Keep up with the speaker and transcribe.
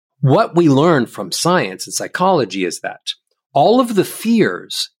What we learn from science and psychology is that all of the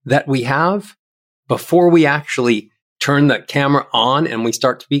fears that we have before we actually turn the camera on and we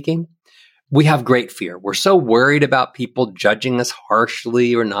start speaking, we have great fear. We're so worried about people judging us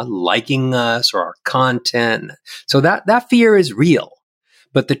harshly or not liking us or our content. So that fear is real.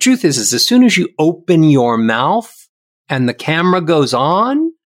 But the truth is as soon as you open your mouth and the camera goes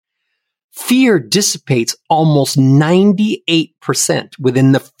on, fear dissipates almost 98%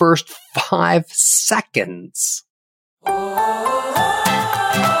 within the first 5 seconds.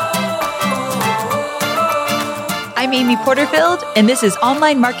 I'm Amy Porterfield, and this is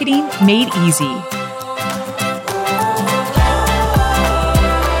Online Marketing Made Easy.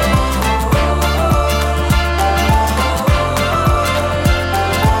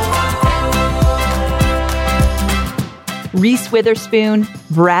 Reese Witherspoon,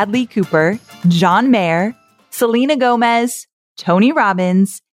 Bradley Cooper, John Mayer, Selena Gomez, Tony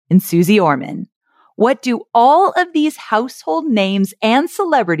Robbins, and Susie Orman. What do all of these household names and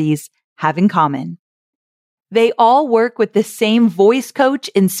celebrities have in common? They all work with the same voice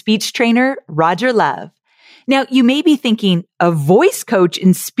coach and speech trainer, Roger Love. Now, you may be thinking, a voice coach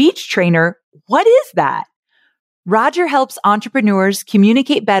and speech trainer, what is that? Roger helps entrepreneurs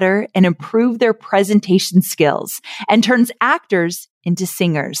communicate better and improve their presentation skills and turns actors into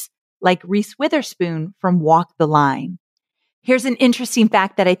singers, like Reese Witherspoon from Walk the Line. Here's an interesting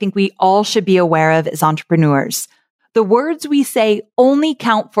fact that I think we all should be aware of as entrepreneurs. The words we say only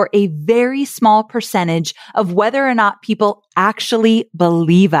count for a very small percentage of whether or not people actually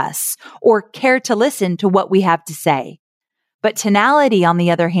believe us or care to listen to what we have to say. But tonality, on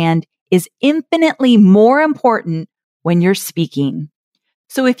the other hand, is infinitely more important when you're speaking.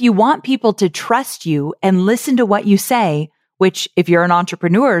 So if you want people to trust you and listen to what you say, which if you're an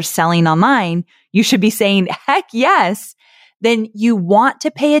entrepreneur selling online, you should be saying, heck yes, then you want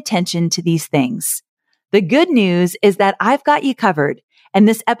to pay attention to these things. The good news is that I've got you covered, and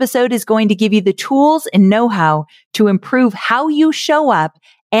this episode is going to give you the tools and know-how to improve how you show up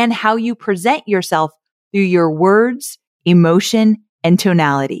and how you present yourself through your words, emotion, and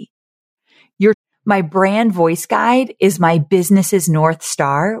tonality. My brand voice guide is my business's North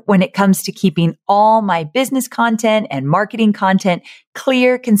Star when it comes to keeping all my business content and marketing content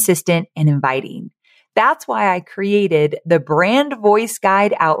clear, consistent, and inviting. That's why I created the Brand Voice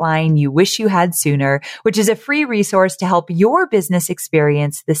Guide Outline You Wish You Had Sooner, which is a free resource to help your business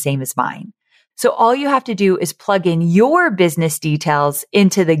experience the same as mine. So all you have to do is plug in your business details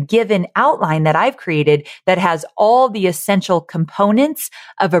into the given outline that I've created that has all the essential components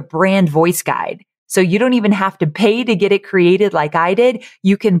of a brand voice guide. So you don't even have to pay to get it created like I did.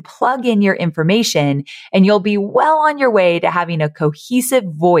 You can plug in your information and you'll be well on your way to having a cohesive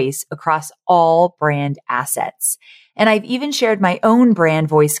voice across all brand assets. And I've even shared my own brand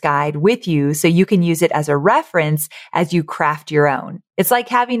voice guide with you so you can use it as a reference as you craft your own. It's like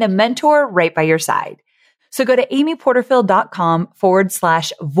having a mentor right by your side. So go to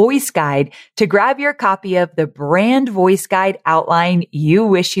amyporterfield.com/voice guide to grab your copy of the Brand Voice Guide Outline You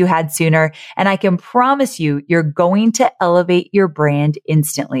Wish You Had Sooner. And I can promise you, you're going to elevate your brand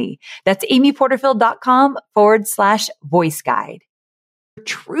instantly. That's amyporterfield.com/voice guide. You're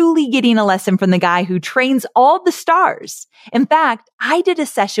truly getting a lesson from the guy who trains all the stars. In fact, I did a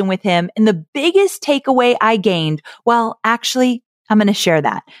session with him and the biggest takeaway I gained, well, actually, I'm going to share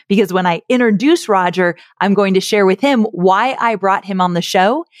that because when I introduce Roger, I'm going to share with him why I brought him on the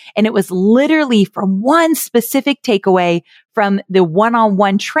show. And it was literally from one specific takeaway from the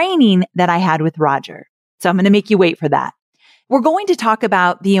one-on-one training that I had with Roger. So I'm going to make you wait for that. We're going to talk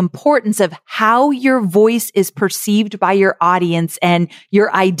about the importance of how your voice is perceived by your audience and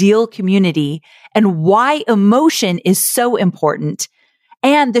your ideal community and why emotion is so important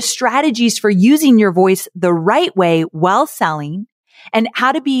and the strategies for using your voice the right way while selling and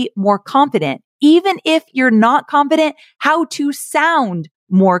how to be more confident. Even if you're not confident, how to sound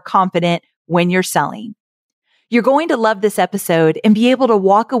more confident when you're selling. You're going to love this episode and be able to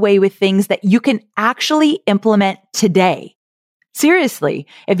walk away with things that you can actually implement today. Seriously,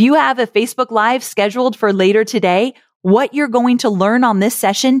 if you have a Facebook Live scheduled for later today, what you're going to learn on this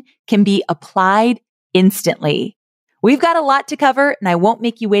session can be applied instantly. We've got a lot to cover and I won't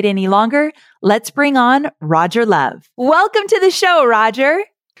make you wait any longer. Let's bring on Roger Love. Welcome to the show, Roger.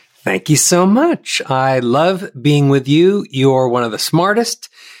 Thank you so much. I love being with you. You're one of the smartest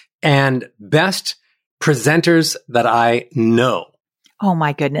and best presenters that I know. Oh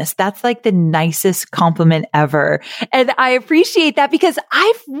my goodness. That's like the nicest compliment ever. And I appreciate that because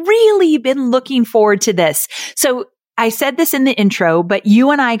I've really been looking forward to this. So I said this in the intro, but you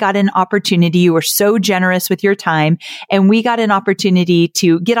and I got an opportunity. You were so generous with your time, and we got an opportunity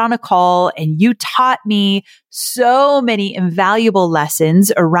to get on a call, and you taught me so many invaluable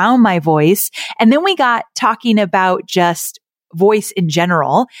lessons around my voice. And then we got talking about just voice in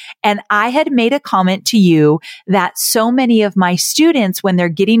general. And I had made a comment to you that so many of my students, when they're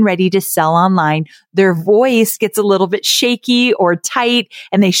getting ready to sell online, their voice gets a little bit shaky or tight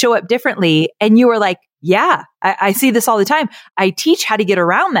and they show up differently. And you were like, yeah, I see this all the time. I teach how to get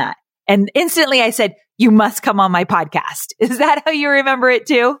around that. And instantly I said, you must come on my podcast. Is that how you remember it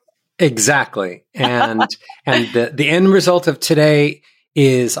too? Exactly. And the end result of today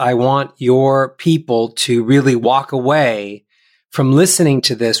is I want your people to really walk away from listening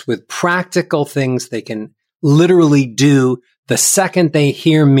to this with practical things they can literally do the second they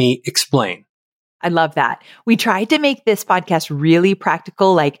hear me explain. I love that. We tried to make this podcast really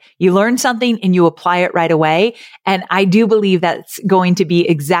practical, like you learn something and you apply it right away. And I do believe that's going to be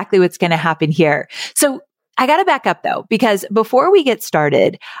exactly what's going to happen here. So I got to back up though, because before we get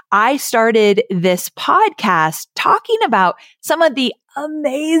started, I started this podcast talking about some of the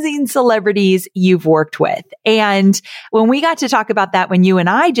amazing celebrities you've worked with. And when we got to talk about that, when you and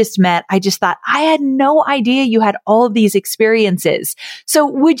I just met, I just thought I had no idea you had all of these experiences. So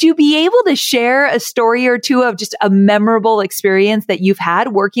would you be able to share a story or two of just a memorable experience that you've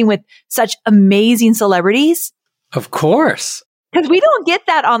had working with such amazing celebrities? Of course. Because we don't get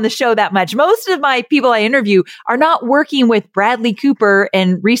that on the show that much. Most of my people I interview are not working with Bradley Cooper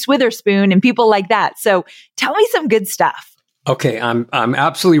and Reese Witherspoon and people like that. So tell me some good stuff. Okay, I'm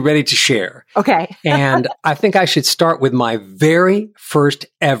absolutely ready to share. Okay. And I think I should start with my very first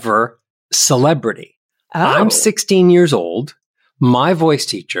ever celebrity. Oh. I'm 16 years old. My voice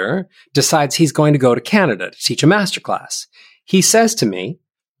teacher decides he's going to go to Canada to teach a masterclass. He says to me,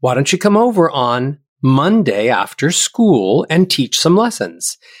 why don't you come over on Monday after school and teach some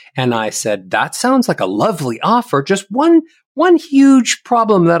lessons? And I said, that sounds like a lovely offer. Just one huge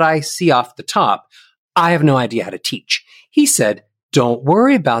problem that I see off the top. I have no idea how to teach. He said, don't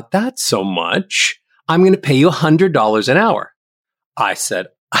worry about that so much. I'm going to pay you $100 an hour. I said,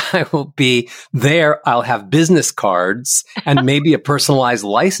 I will be there. I'll have business cards and maybe a personalized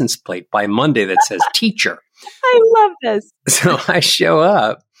license plate by Monday that says teacher. I love this. So I show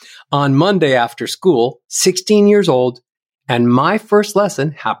up on Monday after school, 16 years old, and my first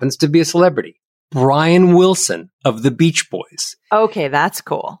lesson happens to be a celebrity, Brian Wilson of the Beach Boys. Okay, that's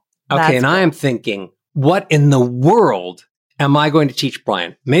cool. Okay, and cool. I am thinking, what in the world am I going to teach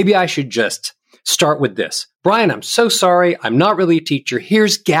Brian? Maybe I should just start with this. Brian, I'm so sorry. I'm not really a teacher.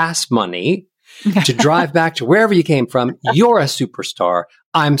 Here's gas money to drive back to wherever you came from. You're a superstar.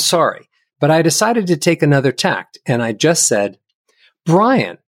 I'm sorry. But I decided to take another tact, and I just said,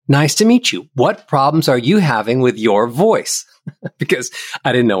 Brian, nice to meet you. What problems are you having with your voice? Because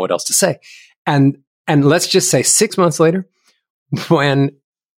I didn't know what else to say. And let's just say 6 months later, when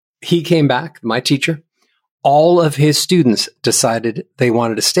he came back, my teacher, all of his students decided they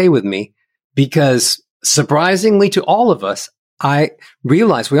wanted to stay with me because surprisingly to all of us, we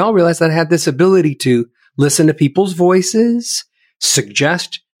all realized that I had this ability to listen to people's voices,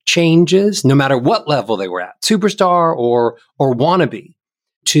 suggest changes, no matter what level they were at, superstar or wannabe,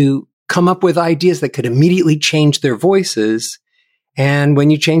 to come up with ideas that could immediately change their voices. And when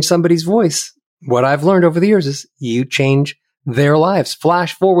you change somebody's voice, what I've learned over the years is you change their lives.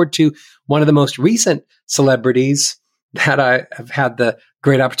 Flash forward to one of the most recent celebrities that I have had the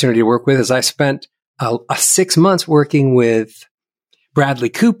great opportunity to work with is I spent 6 months working with Bradley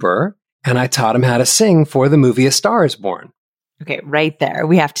Cooper, and I taught him how to sing for the movie A Star is Born. Okay, right there.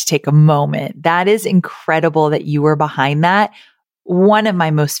 We have to take a moment. That is incredible that you were behind that. One of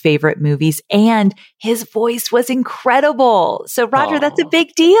my most favorite movies, and his voice was incredible. So Roger, that's a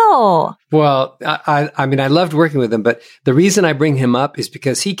big deal. Well, I mean, I loved working with him, but the reason I bring him up is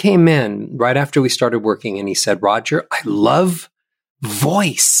because he came in right after we started working and he said, Roger, I love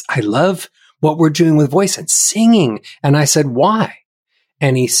voice. I love what we're doing with voice and singing. And I said, why?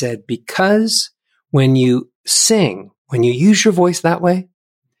 And he said, because when you sing, when you use your voice that way,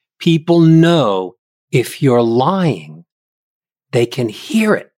 people know if you're lying. They can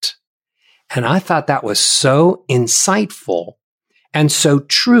hear it. And I thought that was so insightful and so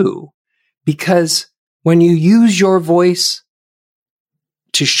true because when you use your voice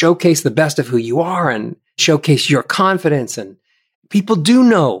to showcase the best of who you are and showcase your confidence, and people do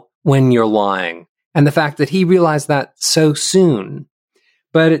know when you're lying. And the fact that he realized that so soon.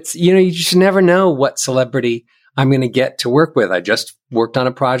 But it's, you just never know what celebrity I'm going to get to work with. I just worked on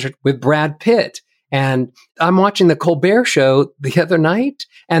a project with Brad Pitt. And I'm watching the Colbert Show the other night,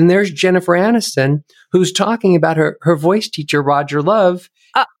 and there's Jennifer Aniston, who's talking about her voice teacher, Roger Love,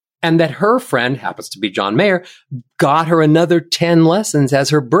 and that her friend, happens to be John Mayer, got her another 10 lessons as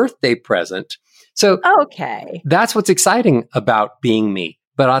her birthday present. So okay, that's what's exciting about being me.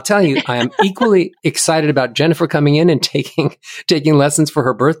 But I'll tell you, I am equally excited about Jennifer coming in and taking lessons for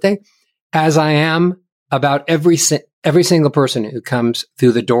her birthday as I am about every single person who comes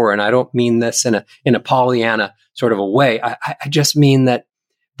through the door. And I don't mean this in a Pollyanna sort of a way. I just mean that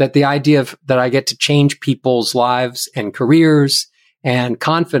the idea of that I get to change people's lives and careers and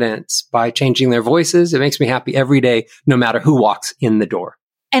confidence by changing their voices. It makes me happy every day, no matter who walks in the door.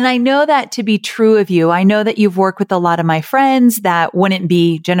 And I know that to be true of you. I know that you've worked with a lot of my friends that wouldn't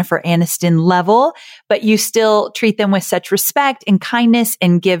be Jennifer Aniston level, but you still treat them with such respect and kindness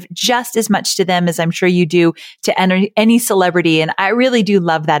and give just as much to them as I'm sure you do to any celebrity. And I really do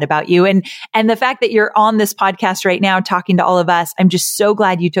love that about you. And the fact that you're on this podcast right now talking to all of us, I'm just so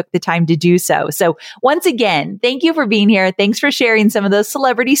glad you took the time to do so. So once again, thank you for being here. Thanks for sharing some of those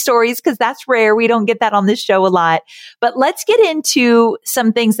celebrity stories, because that's rare. We don't get that on this show a lot. But let's get into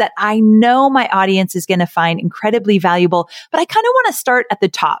some things that I know my audience is going to find incredibly valuable, but I kind of want to start at the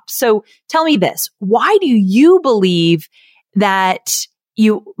top. So tell me this, why do you believe that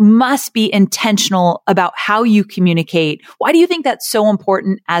you must be intentional about how you communicate? Why do you think that's so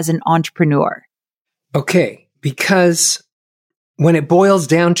important as an entrepreneur? Okay, because when it boils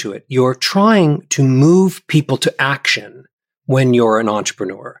down to it, you're trying to move people to action when you're an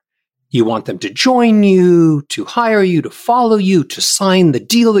entrepreneur. You want them to join you, to hire you, to follow you, to sign the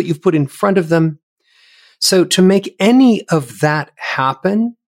deal that you've put in front of them. So to make any of that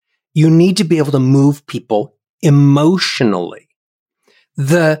happen, you need to be able to move people emotionally.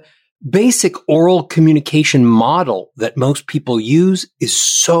 The basic oral communication model that most people use is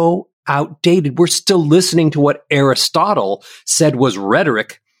so outdated. We're still listening to what Aristotle said was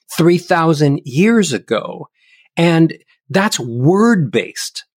rhetoric 3,000 years ago. And that's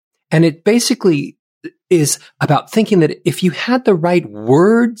word-based. And it basically is about thinking that if you had the right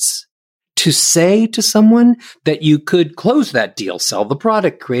words to say to someone, that you could close that deal, sell the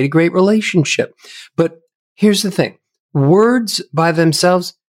product, create a great relationship. But here's the thing. Words by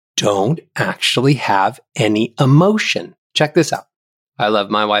themselves don't actually have any emotion. Check this out. I love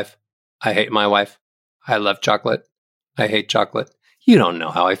my wife. I hate my wife. I love chocolate. I hate chocolate. You don't know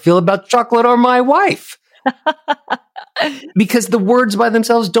how I feel about chocolate or my wife. Because the words by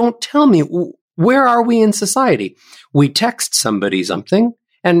themselves don't tell me where are we in society. We text somebody something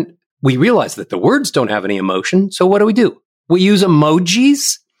and we realize that the words don't have any emotion. So what do? We use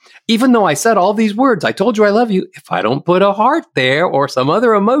emojis. Even though I said all these words, I told you I love you. If I don't put a heart there or some other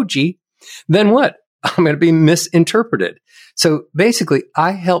emoji, then what? I'm going to be misinterpreted. So basically,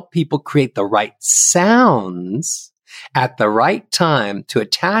 I help people create the right sounds at the right time to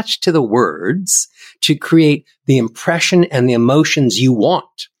attach to the words to create the impression and the emotions you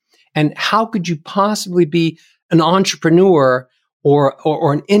want. And how could you possibly be an entrepreneur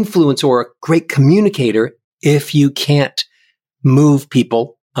or an influencer or a great communicator if you can't move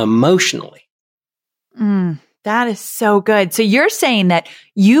people emotionally? That is so good. So you're saying that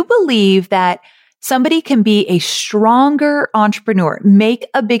you believe that somebody can be a stronger entrepreneur, make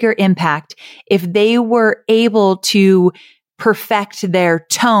a bigger impact if they were able to perfect their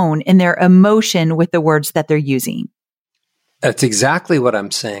tone and their emotion with the words that they're using. That's exactly what I'm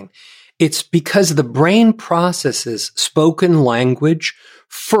saying. It's because the brain processes spoken language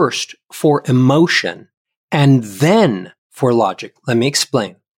first for emotion and then for logic. Let me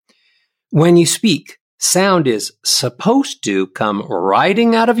explain. When you speak, sound is supposed to come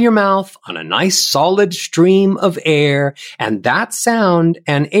riding out of your mouth on a nice solid stream of air, and that sound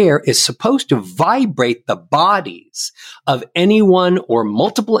and air is supposed to vibrate the bodies of anyone or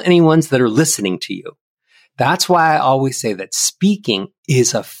multiple anyones that are listening to you. That's why I always say that speaking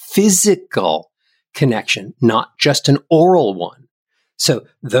is a physical connection, not just an oral one. So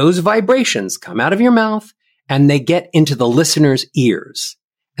those vibrations come out of your mouth and they get into the listener's ears.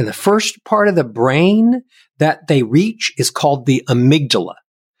 And the first part of the brain that they reach is called the amygdala.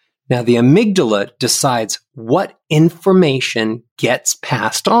 Now, the amygdala decides what information gets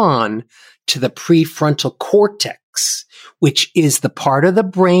passed on to the prefrontal cortex, which is the part of the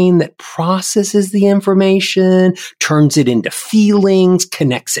brain that processes the information, turns it into feelings,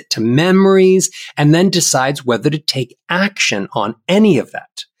 connects it to memories, and then decides whether to take action on any of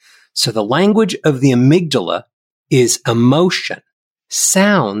that. So the language of the amygdala is emotion.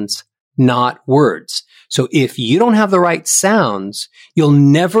 Sounds, not words. So if you don't have the right sounds, you'll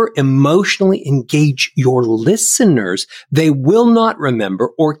never emotionally engage your listeners. They will not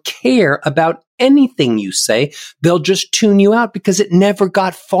remember or care about anything you say, they'll just tune you out because it never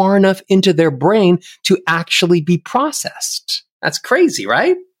got far enough into their brain to actually be processed. That's crazy,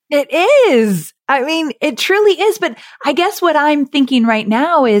 right? It is. I mean, it truly is. But I guess what I'm thinking right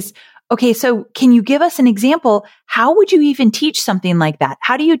now is, okay, so can you give us an example? How would you even teach something like that?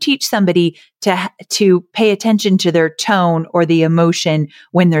 How do you teach somebody to pay attention to their tone or the emotion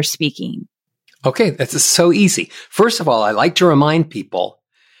when they're speaking? Okay, that's so easy. First of all, I like to remind people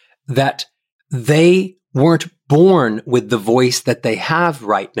that they weren't born with the voice that they have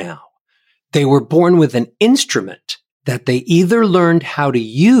right now. They were born with an instrument that they either learned how to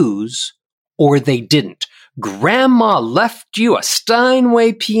use or they didn't. Grandma left you a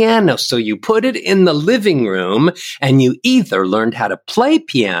Steinway piano, so you put it in the living room and you either learned how to play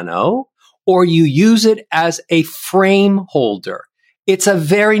piano or you use it as a frame holder. It's a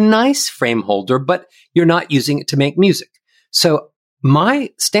very nice frame holder, but you're not using it to make music. So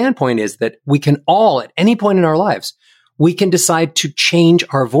my standpoint is that we can all, at any point in our lives, we can decide to change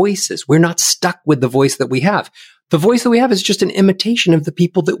our voices. We're not stuck with the voice that we have. The voice that we have is just an imitation of the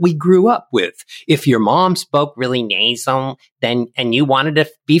people that we grew up with. If your mom spoke really nasal, and you wanted to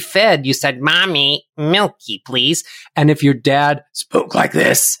be fed, you said, "Mommy, milky, please." And if your dad spoke like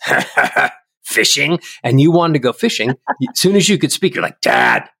this, fishing, and you wanted to go fishing, as soon as you could speak, you're like,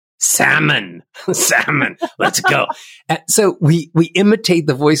 "Dad, salmon, salmon, let's go." And so we imitate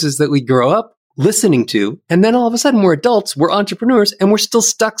the voices that we grow up listening to, and then all of a sudden we're adults, we're entrepreneurs, and we're still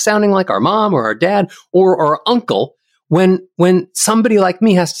stuck sounding like our mom or our dad or our uncle when somebody like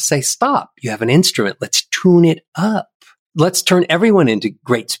me has to say, "Stop, you have an instrument, let's tune it up. Let's turn everyone into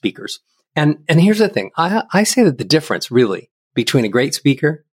great speakers." And here's the thing, I say that the difference really between a great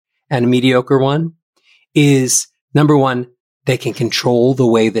speaker and a mediocre one is, number one, they can control the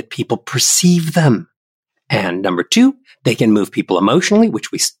way that people perceive them. And number two, they can move people emotionally,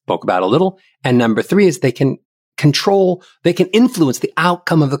 which we spoke about a little. And number three is they can influence the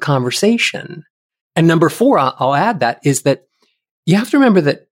outcome of the conversation. And number four, I'll add that, is that you have to remember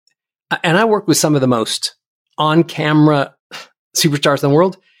that, and I work with some of the most on-camera superstars in the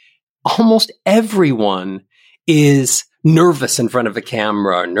world, almost everyone is nervous in front of a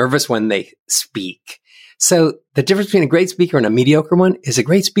camera, or nervous when they speak. So the difference between a great speaker and a mediocre one is a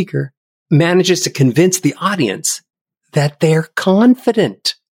great speaker manages to convince the audience that they're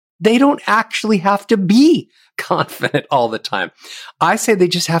confident. They don't actually have to be confident all the time. I say they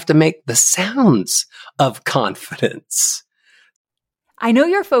just have to make the sounds of confidence. I know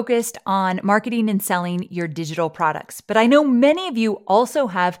you're focused on marketing and selling your digital products, but I know many of you also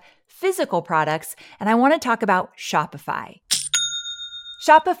have physical products, and I want to talk about Shopify.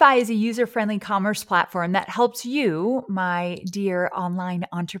 Shopify is a user-friendly commerce platform that helps you, my dear online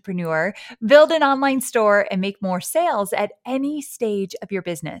entrepreneur, build an online store and make more sales at any stage of your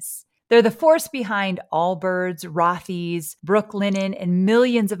business. They're the force behind Allbirds, Rothy's, Brooklinen, and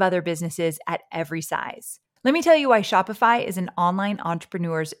millions of other businesses at every size. Let me tell you why Shopify is an online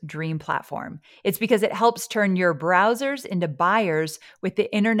entrepreneur's dream platform. It's because it helps turn your browsers into buyers with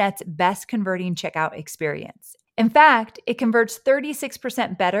the internet's best converting checkout experience. In fact, it converts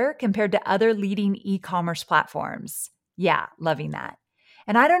 36% better compared to other leading e-commerce platforms. Yeah, loving that.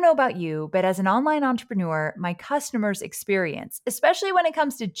 And I don't know about you, but as an online entrepreneur, my customers' experience, especially when it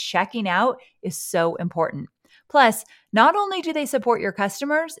comes to checking out, is so important. Plus, not only do they support your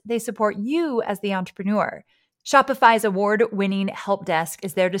customers, they support you as the entrepreneur. Shopify's award-winning help desk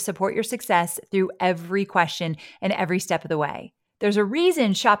is there to support your success through every question and every step of the way. There's a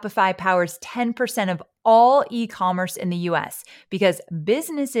reason Shopify powers 10% of all e-commerce in the US, because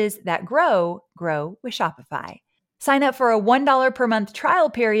businesses that grow with Shopify. Sign up for a $1 per month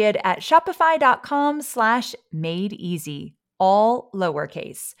trial period at shopify.com/madeeasy, all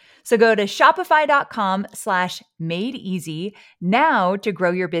lowercase. So go to shopify.com/madeeasy now to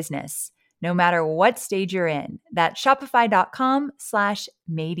grow your business, no matter what stage you're in. That's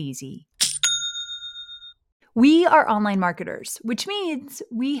shopify.com/madeeasy. We are online marketers, which means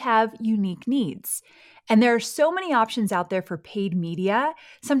we have unique needs. And there are so many options out there for paid media.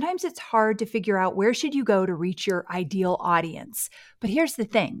 Sometimes it's hard to figure out where should you go to reach your ideal audience. But here's the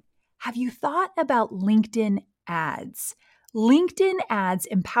thing. Have you thought about LinkedIn ads? LinkedIn ads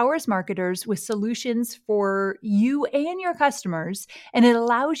empowers marketers with solutions for you and your customers, and it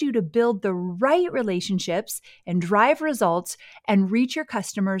allows you to build the right relationships and drive results and reach your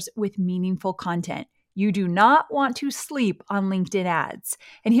customers with meaningful content. You do not want to sleep on LinkedIn ads.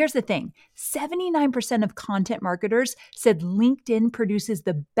 And here's the thing, 79% of content marketers said LinkedIn produces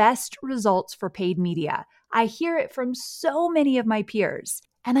the best results for paid media. I hear it from so many of my peers.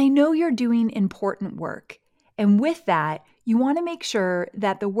 And I know you're doing important work. And with that, you want to make sure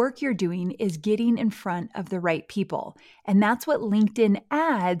that the work you're doing is getting in front of the right people. And that's what LinkedIn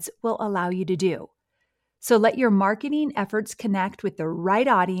ads will allow you to do. So let your marketing efforts connect with the right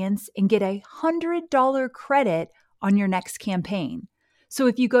audience and get $100 credit on your next campaign. So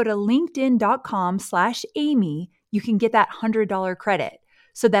if you go to linkedin.com/Amy, you can get that $100 credit.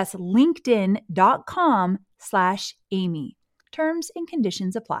 So that's linkedin.com/Amy. Terms and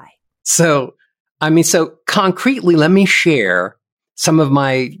conditions apply. So concretely, let me share some of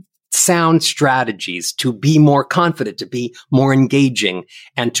my sound strategies to be more confident, to be more engaging,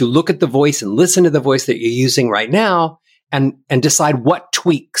 and to look at the voice and listen to the voice that you're using right now and decide what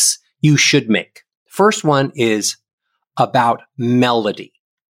tweaks you should make. First one is about melody.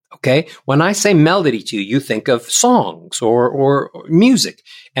 Okay. When I say melody to you, you think of songs or music.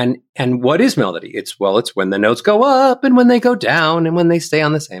 And what is melody? It's when the notes go up and when they go down and when they stay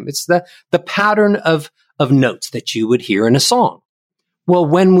on the same. It's the pattern of notes that you would hear in a song. Well,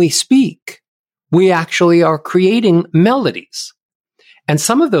 when we speak, we actually are creating melodies. And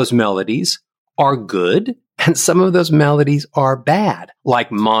some of those melodies are good and some of those melodies are bad,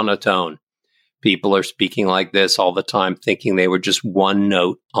 like monotone. People are speaking like this all the time, thinking they were just one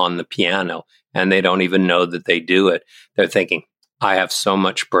note on the piano, and they don't even know that they do it. They're thinking, I have so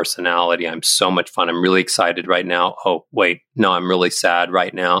much personality. I'm so much fun. I'm really excited right now. Oh, wait, no, I'm really sad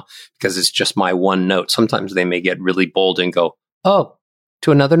right now because it's just my one note. Sometimes they may get really bold and go, oh,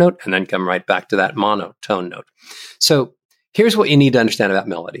 to another note, and then come right back to that monotone note. So here's what you need to understand about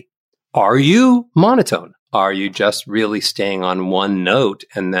melody. Are you monotone? Are you just really staying on one note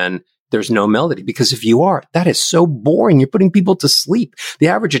and then there's no melody? Because if you are, that is so boring. You're putting people to sleep. The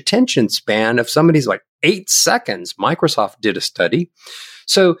average attention span of somebody's like 8 seconds. Microsoft did a study.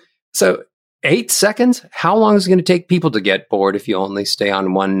 So 8 seconds, how long is it going to take people to get bored if you only stay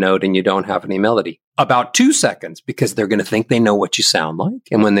on one note and you don't have any melody? About 2 seconds, because they're going to think they know what you sound like.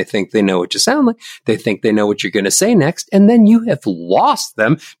 And when they think they know what you sound like, they think they know what you're going to say next. And then you have lost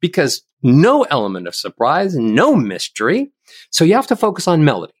them because no element of surprise, no mystery. So you have to focus on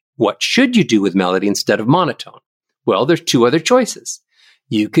melody. What should you do with melody instead of monotone? Well, there's 2 other choices.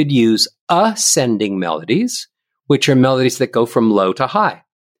 You could use ascending melodies, which are melodies that go from low to high.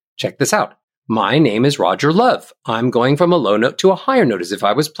 Check this out. My name is Roger Love. I'm going from a low note to a higher note as if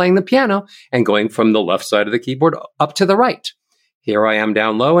I was playing the piano and going from the left side of the keyboard up to the right. Here I am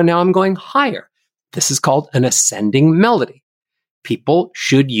down low and now I'm going higher. This is called an ascending melody. People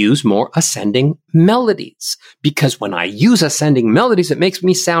should use more ascending melodies because when I use ascending melodies, it makes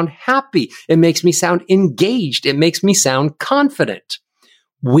me sound happy. It makes me sound engaged. It makes me sound confident.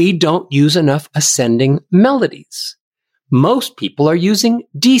 We don't use enough ascending melodies. Most people are using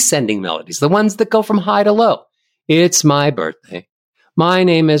descending melodies, the ones that go from high to low. It's my birthday. My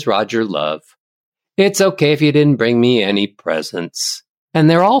name is Roger Love. It's okay if you didn't bring me any presents. And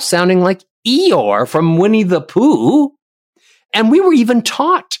they're all sounding like Eeyore from Winnie the Pooh. And we were even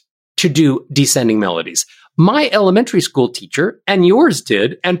taught to do descending melodies. My elementary school teacher, and yours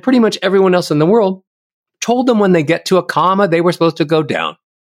did, and pretty much everyone else in the world, told them when they get to a comma, they were supposed to go down.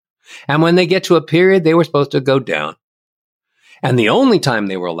 And when they get to a period, they were supposed to go down. And the only time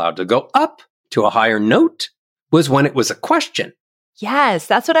they were allowed to go up to a higher note was when it was a question. Yes,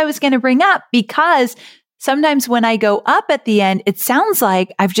 that's what I was going to bring up, because sometimes when I go up at the end, it sounds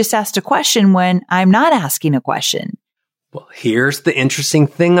like I've just asked a question when I'm not asking a question. Well, here's the interesting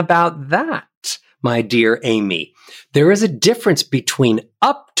thing about that, my dear Amy. There is a difference between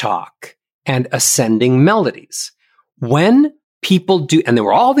uptalk and ascending melodies. When people do, and there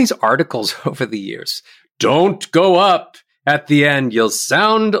were all these articles over the years, don't go up at the end. You'll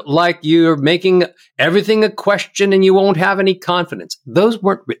sound like you're making everything a question and you won't have any confidence. Those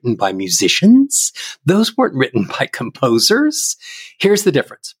weren't written by musicians. Those weren't written by composers. Here's the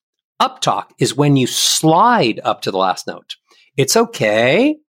difference. Uptalk is when you slide up to the last note. It's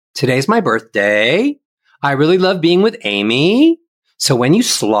okay. Today's my birthday. I really love being with Amy. So when you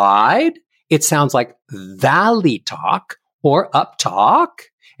slide, it sounds like valley talk or uptalk,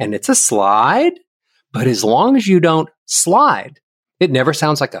 and it's a slide. But as long as you don't slide, it never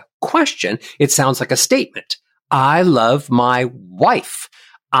sounds like a question. It sounds like a statement. I love my wife.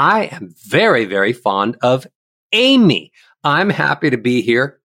 I am very, very fond of Amy. I'm happy to be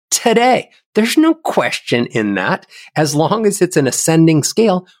here today. There's no question in that, as long as it's an ascending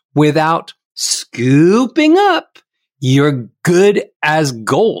scale without scooping up. You're good as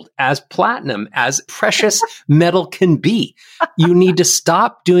gold, as platinum, as precious metal can be. You need to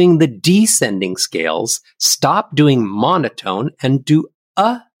stop doing the descending scales, stop doing monotone, and do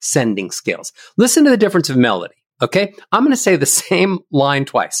ascending scales. Listen to the difference of melody, okay? I'm going to say the same line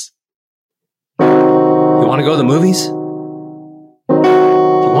twice. You want to go to the movies? You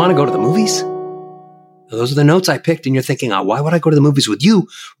want to go to the movies? Those are the notes I picked, and you're thinking, oh, why would I go to the movies with you,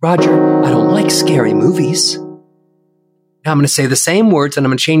 Roger? I don't like scary movies. Now I'm going to say the same words, and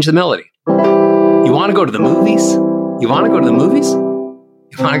I'm going to change the melody. You want to go to the movies? You want to go to the movies?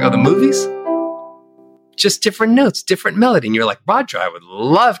 You want to go to the movies? Just different notes, different melody. And you're like, Roger, I would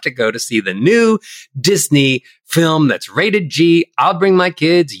love to go to see the new Disney film that's rated G. I'll bring my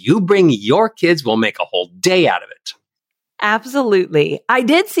kids. You bring your kids. We'll make a whole day out of it. Absolutely. I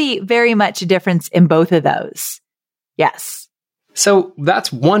did see very much a difference in both of those. Yes. So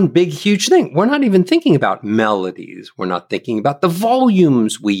that's one big, huge thing. We're not even thinking about melodies. We're not thinking about the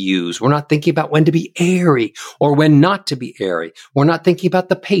volumes we use. We're not thinking about when to be airy or when not to be airy. We're not thinking about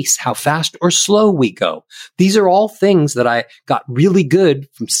the pace, how fast or slow we go. These are all things that I got really good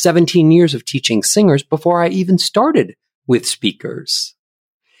from 17 years of teaching singers before I even started with speakers.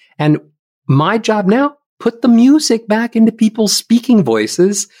 And my job now, put the music back into people's speaking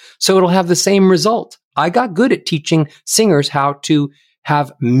voices so it'll have the same result. I got good at teaching singers how to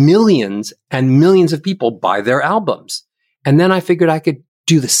have millions and millions of people buy their albums. And then I figured I could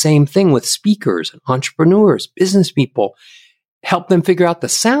do the same thing with speakers and entrepreneurs, business people, help them figure out the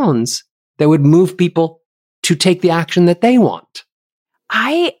sounds that would move people to take the action that they want.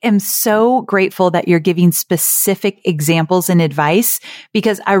 I am so grateful that you're giving specific examples and advice,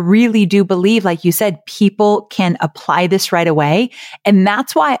 because I really do believe, like you said, people can apply this right away. And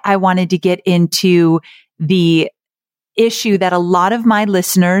that's why I wanted to get into the issue that a lot of my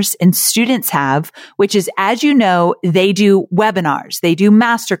listeners and students have, which is, as you know, they do webinars, they do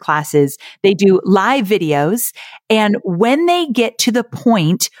masterclasses, they do live videos. And when they get to the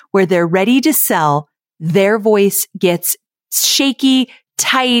point where they're ready to sell, their voice gets shaky,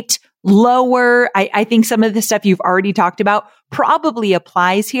 tight, lower. I think some of the stuff you've already talked about probably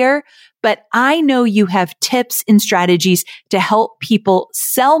applies here, but I know you have tips and strategies to help people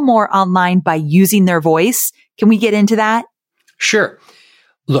sell more online by using their voice. Can we get into that? Sure.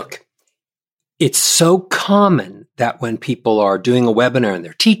 Look, it's so common that when people are doing a webinar and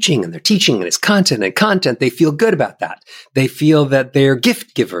they're teaching and it's content, they feel good about that. They feel that they're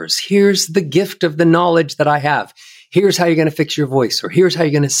gift givers. Here's the gift of the knowledge that I have. Here's how you're going to fix your voice, or here's how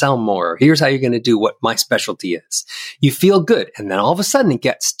you're going to sell more, or here's how you're going to do what my specialty is. You feel good. And then all of a sudden it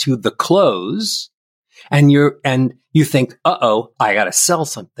gets to the close and you think, I got to sell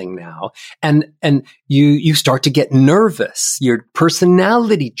something now. And you start to get nervous. Your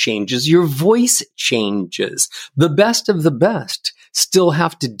personality changes. Your voice changes. The best of the best still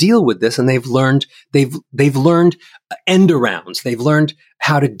have to deal with this. And they've learned end arounds. They've learned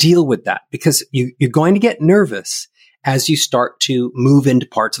how to deal with that, because you're going to get nervous as you start to move into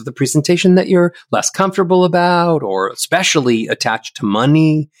parts of the presentation that you're less comfortable about, or especially attached to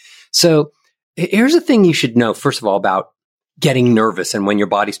money. So here's the thing you should know, first of all, about getting nervous and when your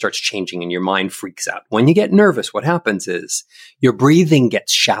body starts changing and your mind freaks out. When you get nervous, what happens is your breathing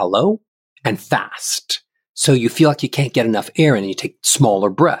gets shallow and fast. So you feel like you can't get enough air in and you take smaller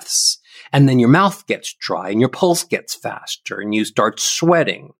breaths. And then your mouth gets dry and your pulse gets faster and you start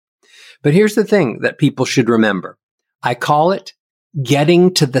sweating. But here's the thing that people should remember. I call it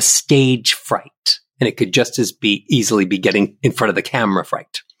getting to the stage fright. And it could just as easily be getting in front of the camera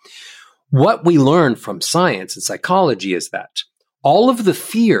fright. What we learn from science and psychology is that all of the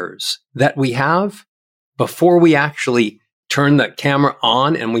fears that we have before we actually turn the camera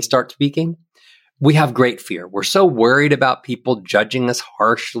on and we start speaking, we have great fear. We're so worried about people judging us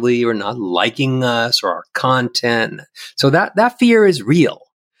harshly or not liking us or our content. So that fear is real.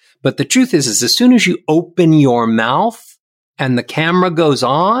 But the truth is as soon as you open your mouth and the camera goes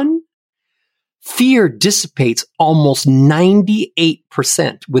on, fear dissipates almost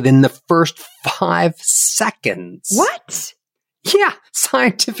 98% within the first 5 seconds. What? Yeah,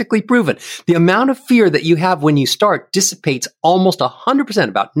 scientifically proven. The amount of fear that you have when you start dissipates almost 100%,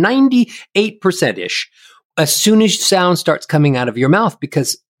 about 98%-ish, as soon as sound starts coming out of your mouth.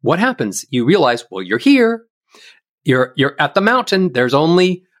 Because what happens? You realize, well, you're here. You're at the mountain. There's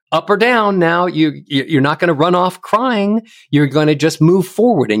only up or down now. You're not going to run off crying. You're going to just move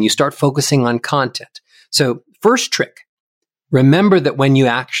forward and you start focusing on content. So first trick, remember that when you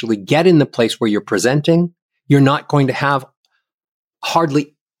actually get in the place where you're presenting, you're not going to have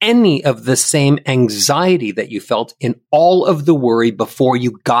hardly any of the same anxiety that you felt in all of the worry before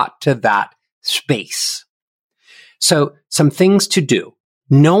you got to that space. So some things to do.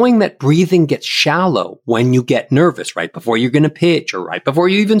 Knowing that breathing gets shallow when you get nervous, right before you're going to pitch or right before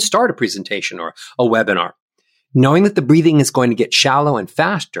you even start a presentation or a webinar. Knowing that the breathing is going to get shallow and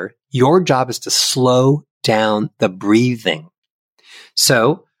faster, your job is to slow down the breathing.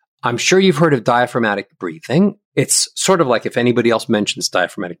 So I'm sure you've heard of diaphragmatic breathing. It's sort of like if anybody else mentions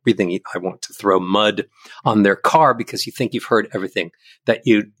diaphragmatic breathing, I want to throw mud on their car because you think you've heard everything that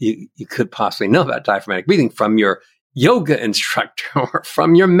you could possibly know about diaphragmatic breathing from your yoga instructor or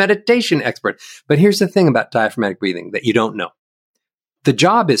from your meditation expert. But here's the thing about diaphragmatic breathing that you don't know. The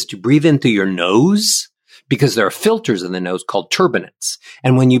job is to breathe in through your nose because there are filters in the nose called turbinates.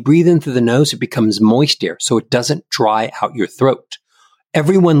 And when you breathe in through the nose, it becomes moist air, so it doesn't dry out your throat.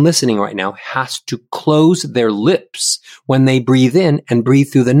 Everyone listening right now has to close their lips when they breathe in and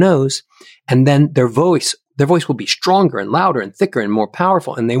breathe through the nose. And then their voice will be stronger and louder and thicker and more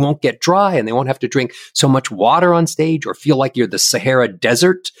powerful. And they won't get dry and they won't have to drink so much water on stage or feel like you're the Sahara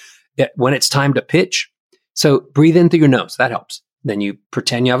Desert when it's time to pitch. So breathe in through your nose. That helps. Then you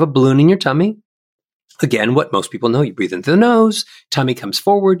pretend you have a balloon in your tummy. Again, what most people know, you breathe into the nose, tummy comes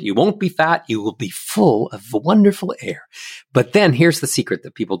forward, you won't be fat, you will be full of wonderful air. But then here's the secret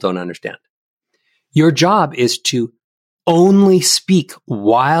that people don't understand. Your job is to only speak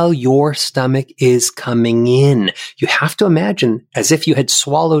while your stomach is coming in. You have to imagine as if you had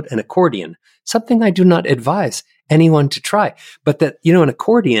swallowed an accordion, something I do not advise anyone to try. But that, an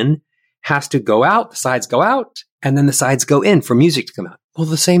accordion has to go out, the sides go out, and then the sides go in for music to come out. Well,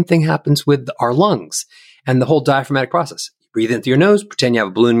 the same thing happens with our lungs and the whole diaphragmatic process. You breathe in through your nose, pretend you have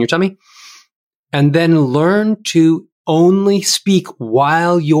a balloon in your tummy, and then learn to only speak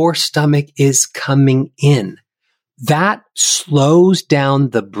while your stomach is coming in. That slows down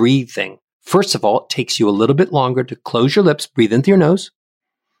the breathing. First of all, it takes you a little bit longer to close your lips, breathe in through your nose,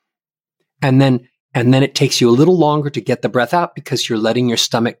 and then it takes you a little longer to get the breath out because you're letting your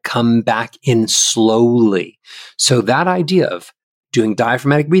stomach come back in slowly. So that idea of doing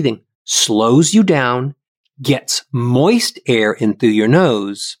diaphragmatic breathing slows you down, gets moist air in through your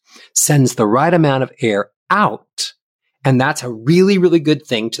nose, sends the right amount of air out. And that's a really, really good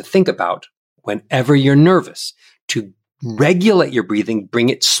thing to think about whenever you're nervous. To regulate your breathing, bring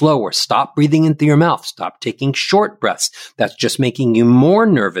it slower. Stop breathing in through your mouth. Stop taking short breaths. That's just making you more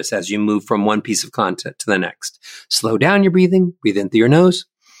nervous as you move from one piece of content to the next. Slow down your breathing. Breathe in through your nose.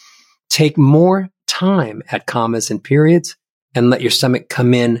 Take more time at commas and periods and let your stomach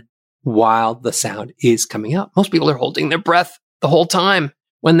come in while the sound is coming out. Most people are holding their breath the whole time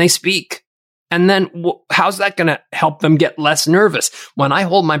when they speak. And then how's that going to help them get less nervous? When I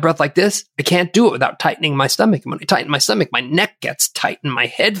hold my breath like this, I can't do it without tightening my stomach. And when I tighten my stomach, my neck gets tight and my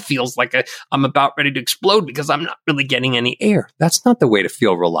head feels like I'm about ready to explode because I'm not really getting any air. That's not the way to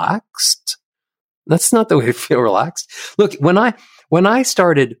feel relaxed. That's not the way to feel relaxed. Look, when I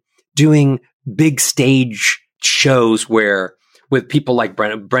started doing big stage shows with people like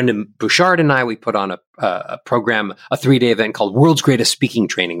Brendan Bouchard and I, we put on a program, a 3-day event called World's Greatest Speaking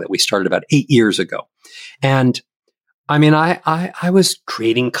Training that we started about 8 years ago. And I mean, I was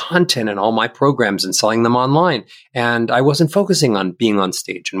creating content in all my programs and selling them online, and I wasn't focusing on being on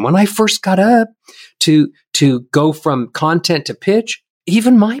stage. And when I first got up to go from content to pitch,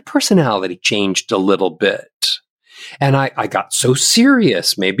 even my personality changed a little bit. And I got so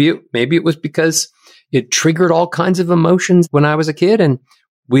serious. Maybe it was because it triggered all kinds of emotions when I was a kid and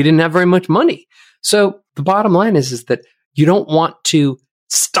we didn't have very much money. So the bottom line is that you don't want to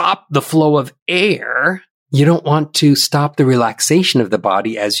stop the flow of air. You don't want to stop the relaxation of the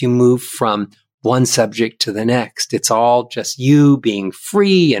body as you move from one subject to the next. It's all just you being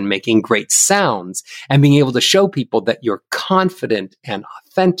free and making great sounds and being able to show people that you're confident and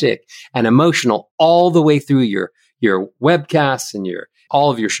authentic and emotional all the way through your webcasts and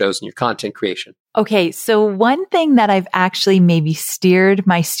all of your shows and your content creation. Okay, so one thing that I've actually maybe steered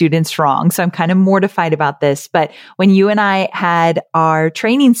my students wrong, so I'm kind of mortified about this, but when you and I had our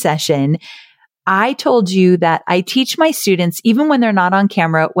training session, I told you that I teach my students, even when they're not on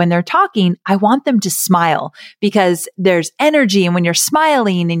camera, when they're talking, I want them to smile because there's energy. And when you're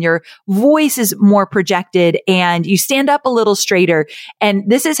smiling and your voice is more projected and you stand up a little straighter. And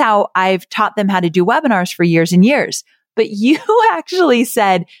this is how I've taught them how to do webinars for years and years. But you actually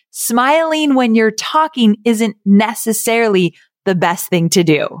said smiling when you're talking isn't necessarily the best thing to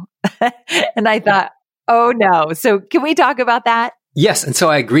do. And I thought, oh no. So can we talk about that? Yes. And so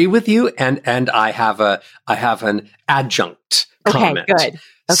I agree with you. And I have an adjunct comment. Okay, good.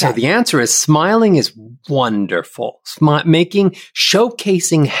 Okay. So the answer is smiling is wonderful.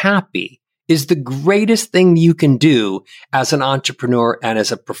 Showcasing happy is the greatest thing you can do as an entrepreneur and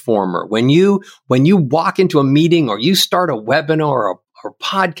as a performer. When you walk into a meeting or you start a webinar or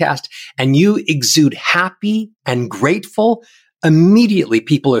podcast and you exude happy and grateful, immediately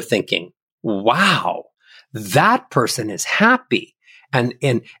people are thinking, wow, that person is happy.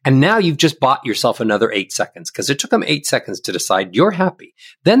 And now you've just bought yourself another 8 seconds because it took them 8 seconds to decide you're happy.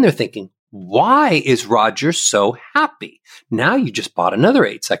 Then they're thinking, why is Roger so happy? Now you just bought another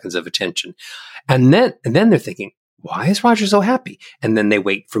 8 seconds of attention. And then they're thinking, why is Roger so happy? And then they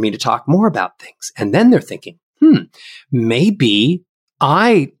wait for me to talk more about things. And then they're thinking, maybe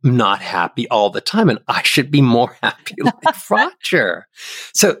I'm not happy all the time and I should be more happy like Roger.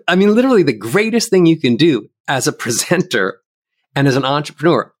 So, I mean, literally the greatest thing you can do as a presenter and as an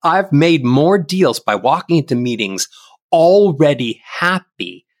entrepreneur, I've made more deals by walking into meetings already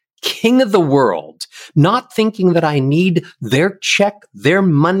happy, king of the world, not thinking that I need their check, their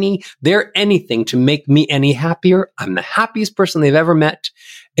money, their anything to make me any happier. I'm the happiest person they've ever met.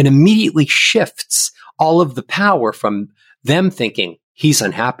 It immediately shifts all of the power from them thinking he's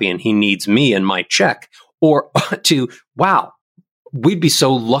unhappy and he needs me and my check, or to, wow, we'd be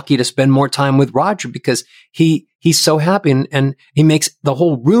so lucky to spend more time with Roger because he's so happy and he makes the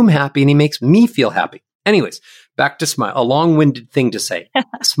whole room happy and he makes me feel happy. Anyways, back to smile, a long-winded thing to say.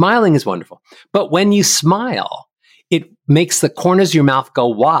 Smiling is wonderful. But when you smile, it makes the corners of your mouth go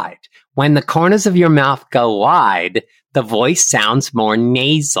wide. When the corners of your mouth go wide, the voice sounds more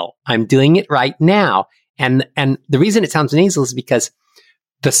nasal. I'm doing it right now. And the reason it sounds nasal is because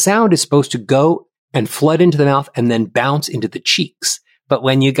the sound is supposed to go and flood into the mouth and then bounce into the cheeks. But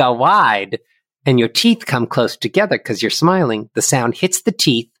when you go wide and your teeth come close together because you're smiling, the sound hits the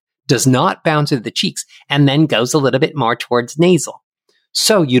teeth, does not bounce into the cheeks, and then goes a little bit more towards nasal.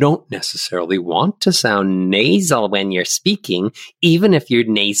 So you don't necessarily want to sound nasal when you're speaking, even if you're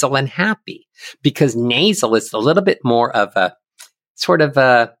nasal and happy, because nasal is a little bit more of a sort of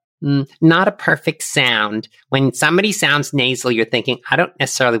a not a perfect sound. When somebody sounds nasal, you're thinking, I don't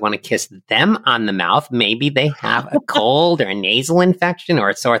necessarily want to kiss them on the mouth. Maybe they have a cold or a nasal infection or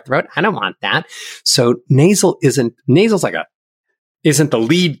a sore throat. I don't want that. So nasal's like isn't the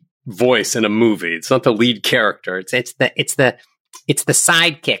lead voice in a movie. It's not the lead character. It's the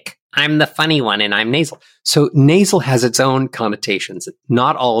sidekick. I'm the funny one and I'm nasal. So nasal has its own connotations,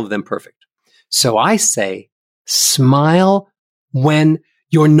 not all of them perfect. So I say, smile when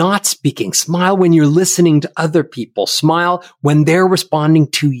you're not speaking. Smile when you're listening to other people. Smile when they're responding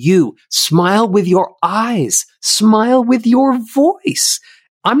to you. Smile with your eyes. Smile with your voice.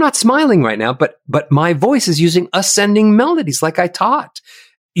 I'm not smiling right now, but my voice is using ascending melodies like I taught.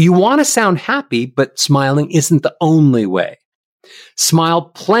 You want to sound happy, but smiling isn't the only way. Smile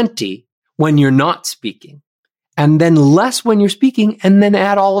plenty when you're not speaking, and then less when you're speaking, and then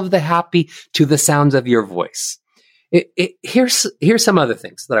add all of the happy to the sounds of your voice. Here's some other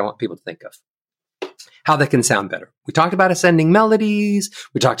things that I want people to think of. How they can sound better. We talked about ascending melodies.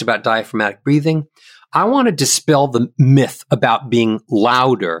 We talked about diaphragmatic breathing. I want to dispel the myth about being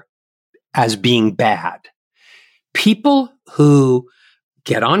louder as being bad. People who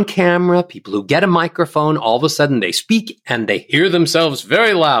get on camera, people who get a microphone, all of a sudden they speak and they hear themselves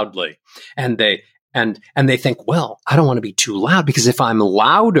very loudly. And they think, well, I don't want to be too loud because if I'm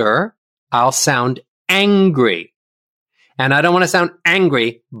louder, I'll sound angry. And I don't want to sound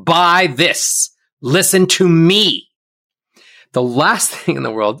angry by this. Listen to me. The last thing in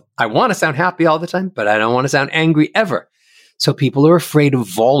the world, I want to sound happy all the time, but I don't want to sound angry ever. So people are afraid of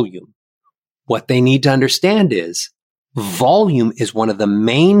volume. What they need to understand is volume is one of the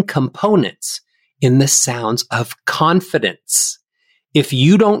main components in the sounds of confidence. If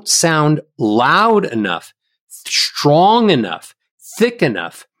you don't sound loud enough, strong enough, thick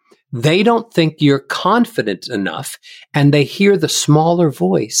enough, they don't think you're confident enough, and they hear the smaller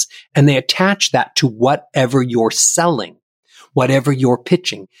voice and they attach that to whatever you're selling, whatever you're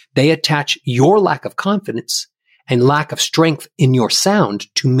pitching. They attach your lack of confidence and lack of strength in your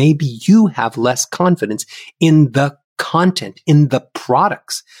sound to maybe you have less confidence in the content, in the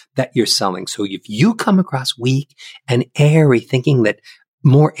products that you're selling. So if you come across weak and airy, thinking that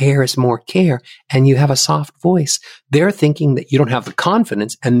more air is more care, and you have a soft voice, they're thinking that you don't have the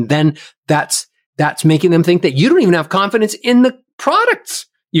confidence, and then that's making them think that you don't even have confidence in the products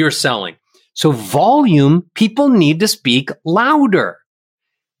you're selling. So volume, people need to speak louder.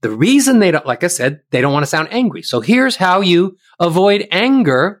 The reason they don't, like I said, they don't want to sound angry. So here's how you avoid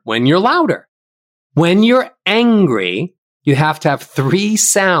anger when you're louder. When you're angry, you have to have 3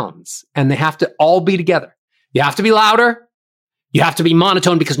 sounds, and they have to all be together. You have to be louder. You have to be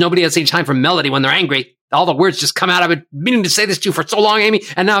monotone because nobody has any time for melody when they're angry. All the words just come out. I've been meaning to say this to you for so long, Amy,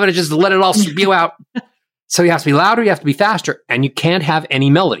 and now I'm going to just let it all spew out. So you have to be louder, you have to be faster, and you can't have any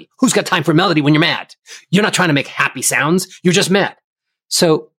melody. Who's got time for melody when you're mad? You're not trying to make happy sounds. You're just mad.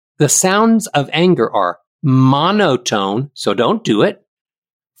 So the sounds of anger are monotone, so don't do it.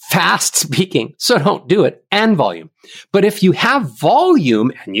 fast speaking, so don't do it, and volume. But if you have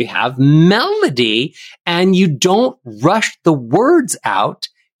volume and you have melody and you don't rush the words out,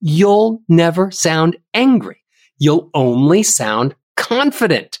 you'll never sound angry. You'll only sound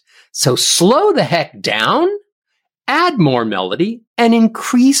confident. So slow the heck down, add more melody, and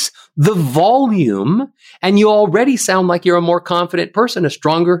increase the volume, and you already sound like you're a more confident person, a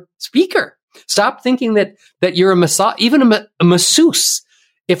stronger speaker. Stop thinking that you're even a masseuse.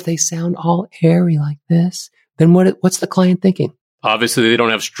 If they sound all airy like this, then what's the client thinking? Obviously, they don't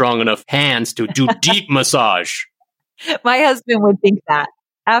have strong enough hands to do deep massage. My husband would think that.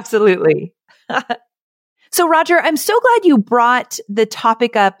 Absolutely. So, Roger, I'm so glad you brought the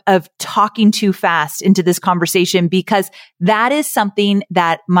topic up of talking too fast into this conversation, because that is something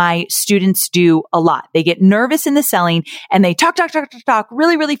that my students do a lot. They get nervous in the selling and they talk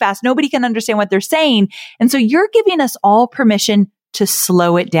really, really fast. Nobody can understand what they're saying. And so you're giving us all permission to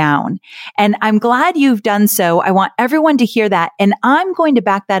slow it down. And I'm glad you've done so. I want everyone to hear that. And I'm going to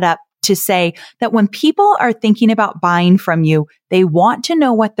back that up to say that when people are thinking about buying from you, they want to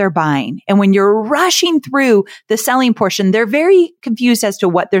know what they're buying. And when you're rushing through the selling portion, they're very confused as to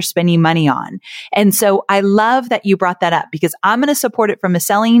what they're spending money on. And so I love that you brought that up, because I'm going to support it from a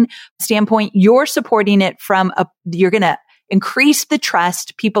selling standpoint. You're supporting it from you're going to increase the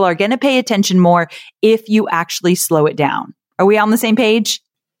trust. People are going to pay attention more if you actually slow it down. Are we on the same page?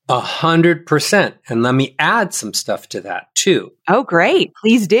 100%. And let me add some stuff to that too. Oh, great.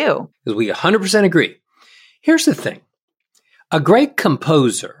 Please do. Because we 100% agree. Here's the thing. A great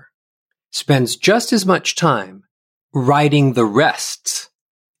composer spends just as much time writing the rests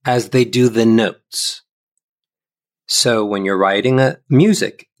as they do the notes. So when you're writing a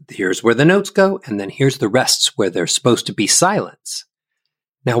music, here's where the notes go, and then here's the rests where there's supposed to be silence.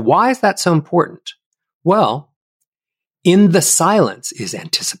 Now, why is that so important? Well, in the silence is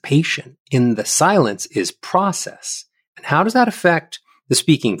anticipation. In the silence is process. And how does that affect the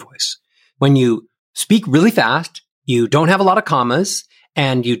speaking voice? When you speak really fast, you don't have a lot of commas,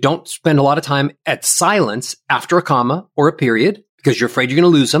 and you don't spend a lot of time at silence after a comma or a period because you're afraid you're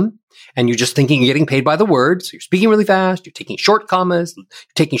going to lose them. And you're just thinking you're getting paid by the word. So you're speaking really fast. You're taking short commas, you're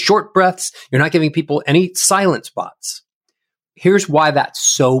taking short breaths. You're not giving people any silent spots. Here's why that's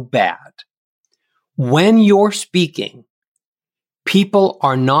so bad. When you're speaking, people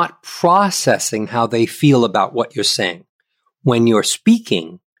are not processing how they feel about what you're saying. When you're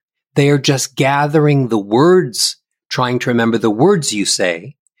speaking, they are just gathering the words, trying to remember the words you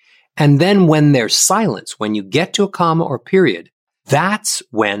say. And then when there's silence, when you get to a comma or period, that's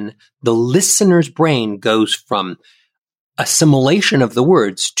when the listener's brain goes from assimilation of the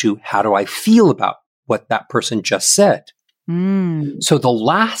words to how do I feel about what that person just said. So the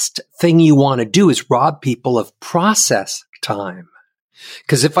last thing you want to do is rob people of process time.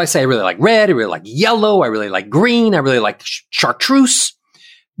 Because if I say I really like red, I really like yellow, I really like green, I really like chartreuse,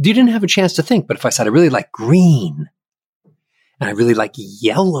 you didn't have a chance to think. But if I said I really like green and I really like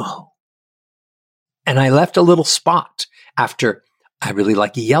yellow, and I left a little spot after I really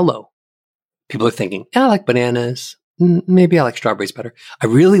like yellow, people are thinking, I like bananas. Maybe I like strawberries better. I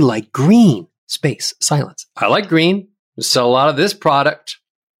really like green. Space, silence. I like green. We sell a lot of this product.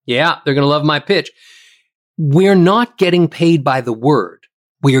 Yeah, they're going to love my pitch. We're not getting paid by the word.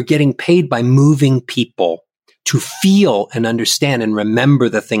 We are getting paid by moving people to feel and understand and remember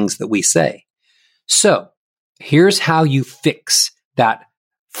the things that we say. So here's how you fix that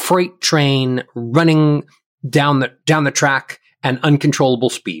freight train running down the track and uncontrollable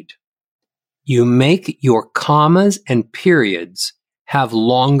speed. You make your commas and periods have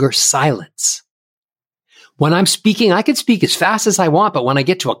longer silence. When I'm speaking, I can speak as fast as I want, but when I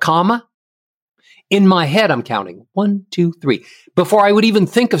get to a comma, in my head, I'm counting 1, 2, 3 before I would even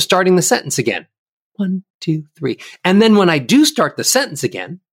think of starting the sentence again. 1, 2, 3. And then when I do start the sentence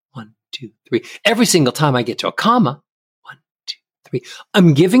again, 1, 2, 3, every single time I get to a comma, 1, 2, 3,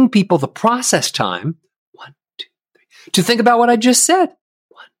 I'm giving people the process time, 1, 2, 3, to think about what I just said.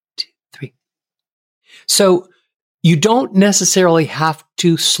 1, 2, 3. So you don't necessarily have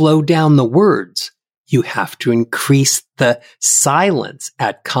to slow down the words. You have to increase the silence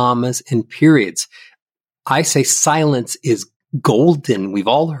at commas and periods. I say silence is golden. We've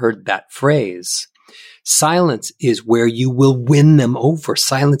all heard that phrase. Silence is where you will win them over.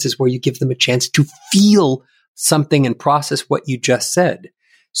 Silence is where you give them a chance to feel something and process what you just said.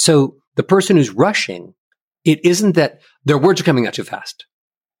 So the person who's rushing, it isn't that their words are coming out too fast.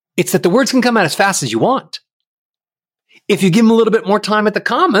 It's that the words can come out as fast as you want. If you give them a little bit more time at the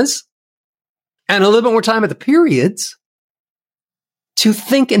commas, and a little bit more time at the periods to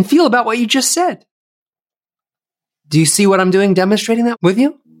think and feel about what you just said. Do you see what I'm doing demonstrating that with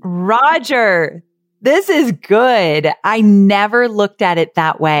you? Roger, this is good. I never looked at it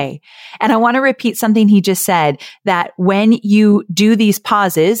that way. And I want to repeat something he just said, that when you do these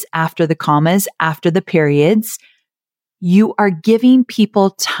pauses after the commas, after the periods, you are giving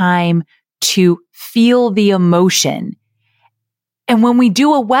people time to feel the emotion. And when we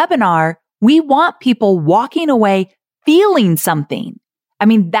do a webinar, we want people walking away feeling something. I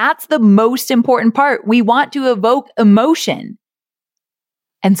mean, that's the most important part. We want to evoke emotion.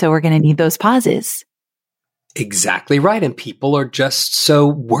 And so we're going to need those pauses. Exactly right. And people are just so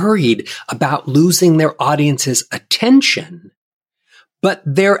worried about losing their audience's attention, but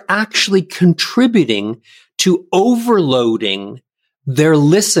they're actually contributing to overloading their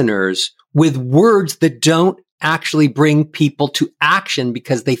listeners with words that don't actually bring people to action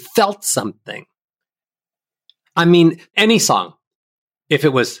because they felt something. I mean, any song, if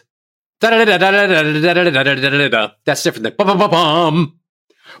it was that's different than bum bum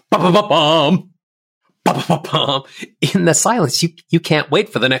bum bum. In the silence, you can't wait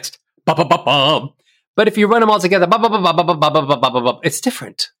for the next bum. But if you run them all together, it's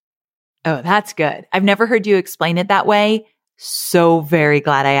different. Oh, that's good. I've never heard you explain it that way. So very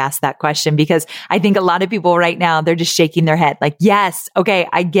glad I asked that question, because I think a lot of people right now, they're just shaking their head like, yes, okay,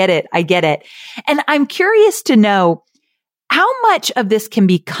 I get it. I get it. And I'm curious to know how much of this can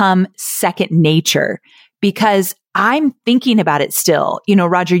become second nature, because I'm thinking about it still. You know,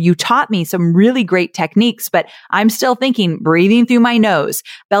 Roger, you taught me some really great techniques, but I'm still thinking, breathing through my nose,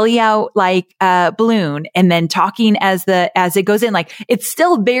 belly out like a balloon, and then talking as it goes in. Like, it's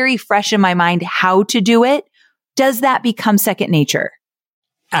still very fresh in my mind how to do it. Does that become second nature?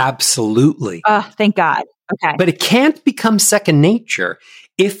 Absolutely. Oh, thank God. Okay. But it can't become second nature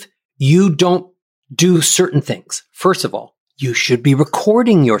if you don't do certain things. First of all, you should be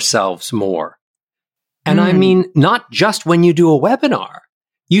recording yourselves more. And I mean, not just when you do a webinar.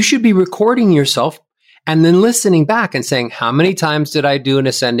 You should be recording yourself and then listening back and saying, how many times did I do an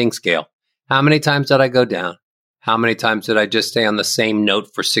ascending scale? How many times did I go down? How many times did I just stay on the same note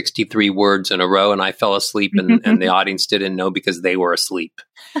for 63 words in a row and I fell asleep and the audience didn't know because they were asleep?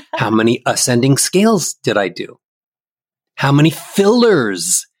 How many ascending scales did I do? How many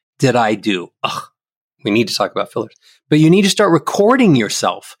fillers did I do? Ugh, we need to talk about fillers. But you need to start recording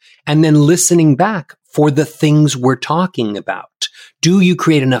yourself and then listening back for the things we're talking about. Do you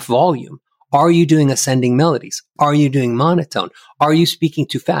create enough volume? Are you doing ascending melodies? Are you doing monotone? Are you speaking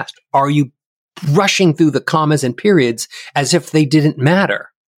too fast? Are you rushing through the commas and periods as if they didn't matter?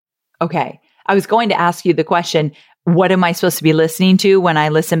 Okay. I was going to ask you the question, what am I supposed to be listening to when I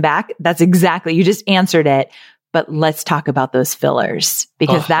listen back? That's exactly, you just answered it. But let's talk about those fillers,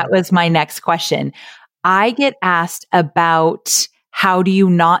 because that was my next question. I get asked about how do you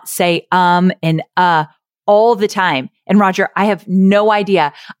not say and all the time. And Roger, I have no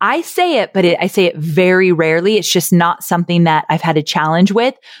idea. I say it, but I say it very rarely. It's just not something that I've had a challenge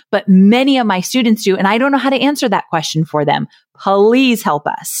with, but many of my students do. And I don't know how to answer that question for them. Please help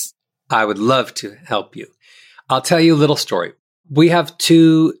us. I would love to help you. I'll tell you a little story. We have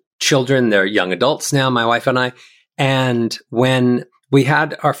 2 children. They're young adults now, my wife and I. And when we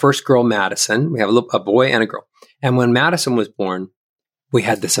had our first girl, Madison, we have a boy and a girl. And when Madison was born, we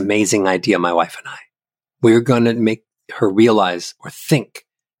had this amazing idea, my wife and I. We were going to make her realize or think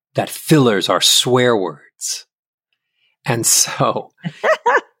that fillers are swear words. And so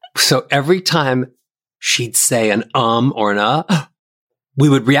every time she'd say an or an we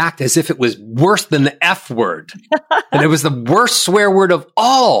would react as if it was worse than the F word. And it was the worst swear word of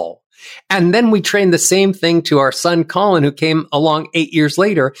all. And then we trained the same thing to our son, Colin, who came along 8 years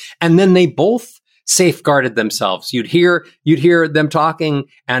later. And then they both safeguarded themselves. You'd hear them talking,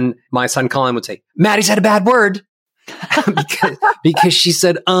 and my son Colin would say, "Maddie said a bad word," because she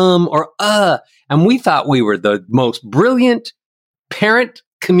said or and we thought we were the most brilliant parent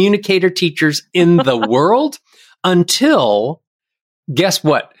communicator teachers in the world until, guess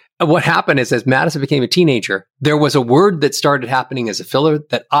what? What happened is, as Madison became a teenager, there was a word that started happening as a filler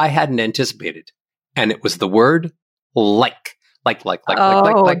that I hadn't anticipated, and it was the word like. This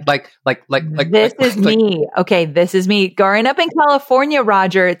is me. Okay, this is me. Growing up in California,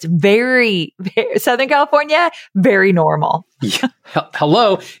 Roger, it's very Southern California, very normal. Yeah.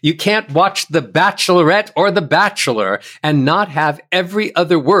 Hello, you can't watch The Bachelorette or The Bachelor and not have every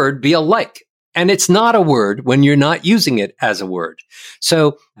other word be a like. And it's not a word when you're not using it as a word.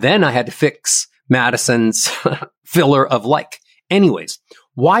 So then I had to fix Madison's filler of like. Anyways,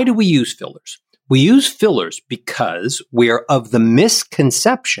 why do we use fillers? We use fillers because we are of the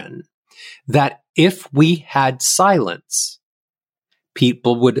misconception that if we had silence, we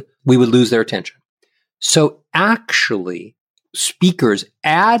would lose their attention. So actually, speakers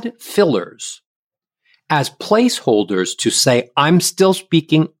add fillers as placeholders to say, I'm still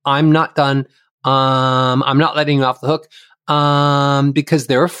speaking, I'm not done, I'm not letting you off the hook, because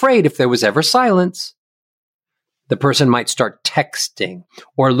they're afraid if there was ever silence, the person might start texting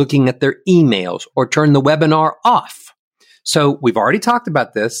or looking at their emails or turn the webinar off. So we've already talked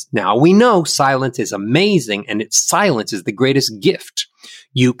about this. Now we know silence is amazing, and silence is the greatest gift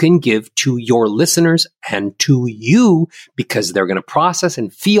you can give to your listeners and to you, because they're going to process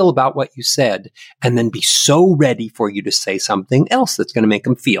and feel about what you said and then be so ready for you to say something else that's going to make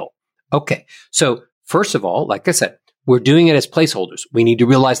them feel. Okay. So first of all, like I said, we're doing it as placeholders. We need to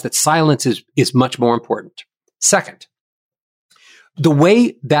realize that silence is much more important. Second, the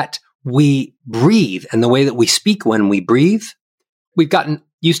way that we breathe and the way that we speak when we breathe, we've gotten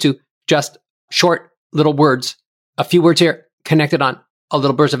used to just short little words, a few words here connected on a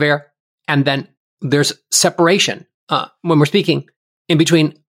little burst of air, and then there's separation when we're speaking in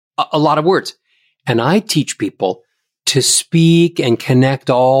between a lot of words. And I teach people to speak and connect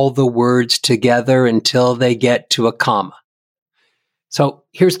all the words together until they get to a comma. So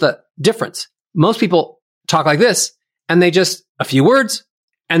here's the difference. Most people talk like this, and they just a few words,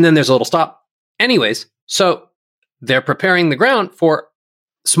 and then there's a little stop. Anyways, so they're preparing the ground for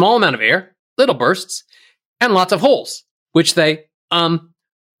small amount of air, little bursts, and lots of holes, which they have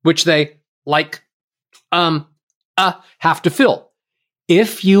to fill.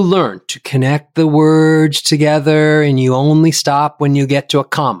 If you learn to connect the words together and you only stop when you get to a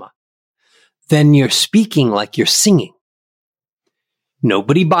comma, then you're speaking like you're singing.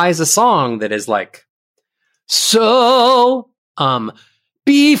 Nobody buys a song that is like, so,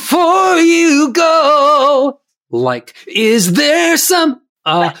 before you go, like, is there some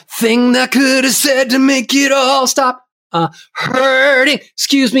thing that could have said to make it all stop hurting?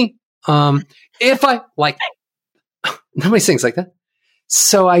 Excuse me. If I like, nobody sings like that.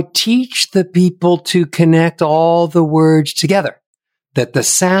 So I teach the people to connect all the words together, that the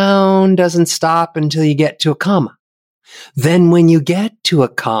sound doesn't stop until you get to a comma. Then when you get to a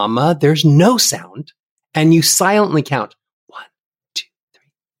comma, there's no sound, and you silently count 1, 2, 3,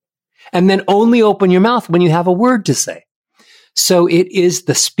 and then only open your mouth when you have a word to say. So it is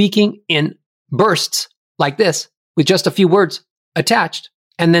the speaking in bursts like this, with just a few words attached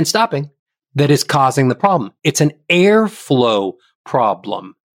and then stopping, that is causing the problem. It's an airflow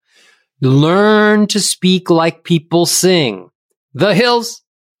problem. Learn to speak like people sing. The hills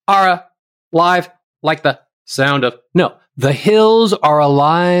are alive like the sound of... No, the hills are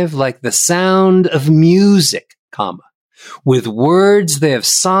alive like the sound of music, comma, with words they have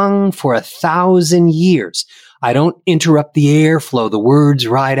sung for 1,000 years. I don't interrupt the airflow. The words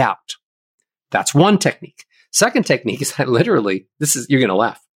ride out. That's one technique. Second technique is that literally, you're going to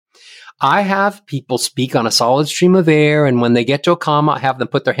laugh. I have people speak on a solid stream of air, and when they get to a comma, I have them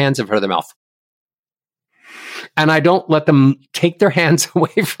put their hands in front of their mouth. And I don't let them take their hands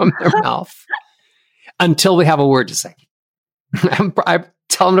away from their mouth until they have a word to say. I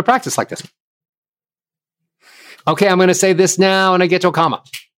tell them to practice like this. Okay, I'm going to say this now, and I get to a comma.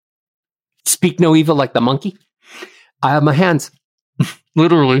 Speak no evil like the monkey. I have my hands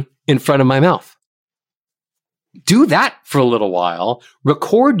literally in front of my mouth. Do that for a little while.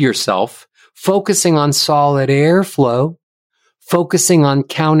 Record yourself focusing on solid airflow, focusing on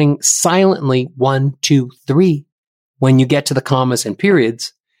counting silently 1, 2, 3 when you get to the commas and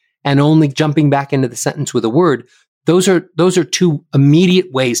periods, and only jumping back into the sentence with a word. Those are two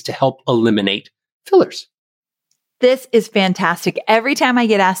immediate ways to help eliminate fillers. This is fantastic. Every time I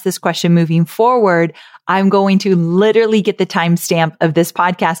get asked this question moving forward, I'm going to literally get the timestamp of this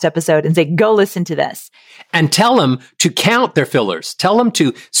podcast episode and say, go listen to this. And tell them to count their fillers. Tell them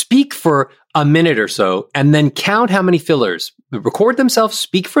to speak for a minute or so and then count how many fillers. Record themselves,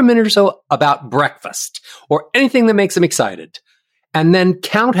 speak for a minute or so about breakfast or anything that makes them excited. And then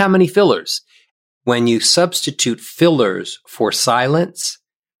count how many fillers. When you substitute fillers for silence,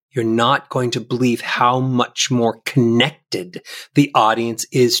 you're not going to believe how much more connected the audience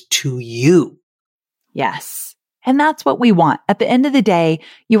is to you. Yes. And that's what we want. At the end of the day,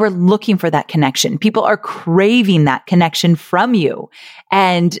 you are looking for that connection. People are craving that connection from you.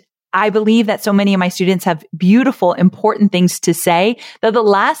 And I believe that so many of my students have beautiful, important things to say, that the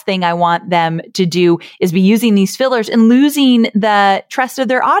last thing I want them to do is be using these fillers and losing the trust of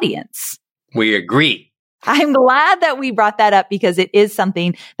their audience. We agree. I'm glad that we brought that up because it is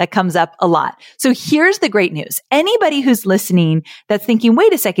something that comes up a lot. So here's the great news. Anybody who's listening that's thinking,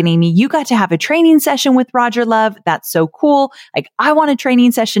 wait a second, Amy, you got to have a training session with Roger Love. That's so cool. Like, I want a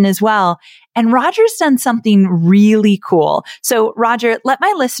training session as well. And Roger's done something really cool. So Roger, let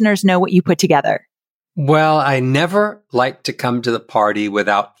my listeners know what you put together. Well, I never like to come to the party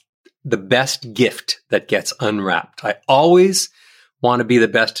without the best gift that gets unwrapped. I always want to be the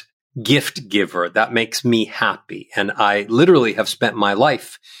best gift giver. That makes me happy. And I literally have spent my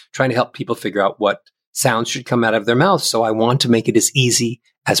life trying to help people figure out what sounds should come out of their mouths. So I want to make it as easy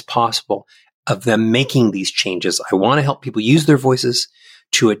as possible of them making these changes. I want to help people use their voices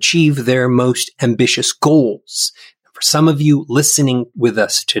to achieve their most ambitious goals. For some of you listening with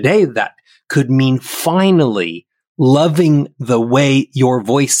us today, that could mean finally loving the way your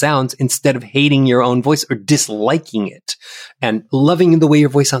voice sounds instead of hating your own voice or disliking it, and loving the way your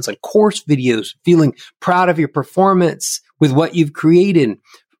voice sounds on course videos, feeling proud of your performance with what you've created.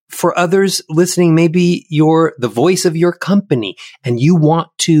 For others listening, maybe you're the voice of your company and you want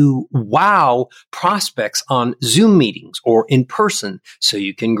to wow prospects on Zoom meetings or in person so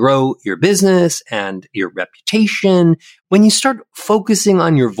you can grow your business and your reputation. When you start focusing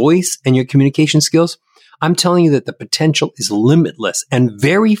on your voice and your communication skills, I'm telling you that the potential is limitless, and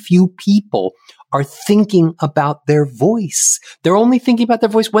very few people are thinking about their voice. They're only thinking about their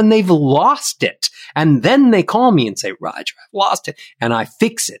voice when they've lost it. And then they call me and say, Roger, I've lost it, and I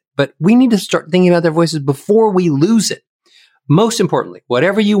fix it. But we need to start thinking about their voices before we lose it. Most importantly,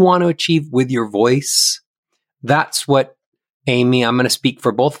 whatever you want to achieve with your voice, that's what, Amy, I'm going to speak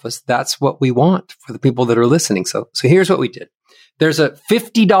for both of us. That's what we want for the people that are listening. So here's what we did. There's a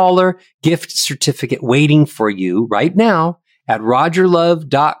 $50 gift certificate waiting for you right now at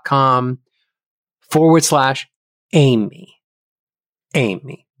rogerlove.com/Amy.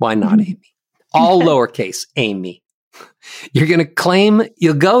 Amy. Why not Amy? All lowercase Amy. You're going to claim,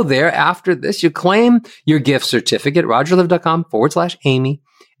 you'll go there after this, you claim your gift certificate, rogerlove.com/Amy,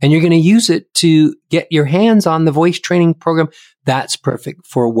 and you're going to use it to get your hands on the voice training program that's perfect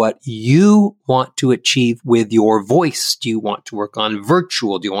for what you want to achieve with your voice. Do you want to work on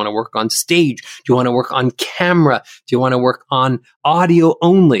virtual? Do you want to work on stage? Do you want to work on camera? Do you want to work on audio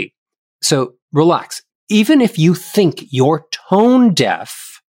only? So relax. Even if you think you're tone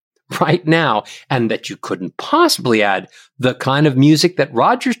deaf right now and that you couldn't possibly add the kind of music that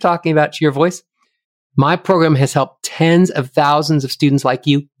Roger's talking about to your voice, my program has helped tens of thousands of students like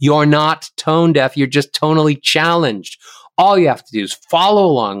you. You're not tone deaf. You're just tonally challenged. All you have to do is follow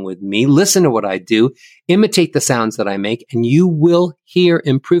along with me, listen to what I do, imitate the sounds that I make, and you will hear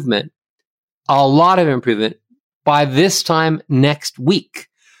improvement, a lot of improvement, by this time next week.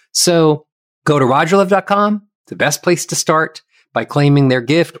 So go to rogerlove.com. It's the best place to start by claiming their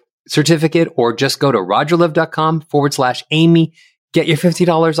gift certificate, or just go to rogerlove.com/Amy. Get your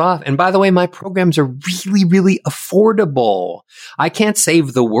 $50 off. And by the way, my programs are really, really affordable. I can't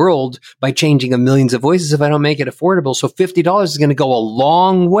save the world by changing millions of voices if I don't make it affordable. So $50 is going to go a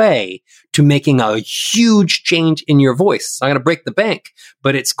long way to making a huge change in your voice. It's not going to break the bank,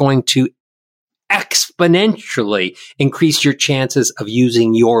 but it's going to exponentially increase your chances of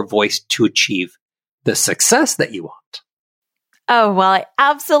using your voice to achieve the success that you want. Oh, well, I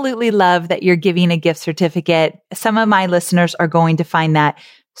absolutely love that you're giving a gift certificate. Some of my listeners are going to find that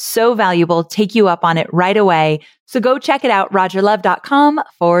so valuable, take you up on it right away. So go check it out,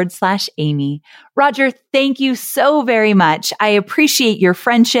 rogerlove.com/Amy. Roger, thank you so very much. I appreciate your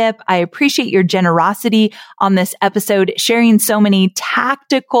friendship. I appreciate your generosity on this episode, sharing so many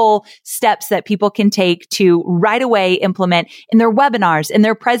tactical steps that people can take to right away implement in their webinars, in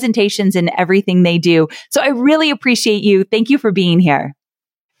their presentations, and everything they do. So I really appreciate you. Thank you for being here.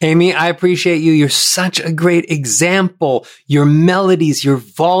 Amy, I appreciate you. You're such a great example. Your melodies, your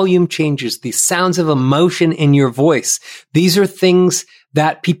volume changes, the sounds of emotion in your voice. These are things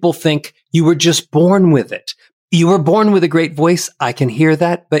that people think you were just born with it. You were born with a great voice. I can hear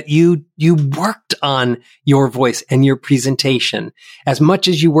that, but you worked on your voice and your presentation as much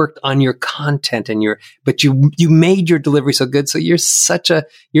as you worked on your content and but you made your delivery so good. So you're such a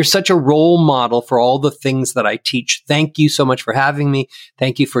role model for all the things that I teach. Thank you so much for having me.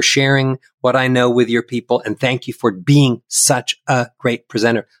 Thank you for sharing what I know with your people. And thank you for being such a great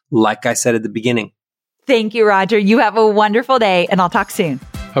presenter. Like I said at the beginning. Thank you, Roger. You have a wonderful day, and I'll talk soon.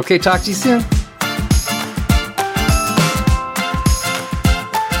 Okay. Talk to you soon.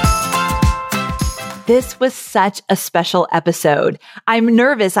 This was such a special episode. I'm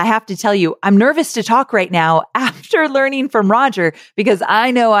nervous. I have to tell you, I'm nervous to talk right now after learning from Roger, because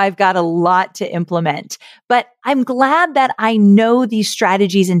I know I've got a lot to implement. But I'm glad that I know these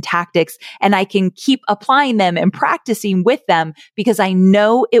strategies and tactics, and I can keep applying them and practicing with them, because I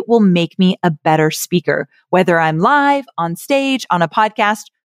know it will make me a better speaker, whether I'm live, on stage, on a podcast,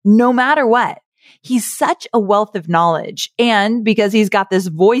 no matter what. He's such a wealth of knowledge. And because he's got this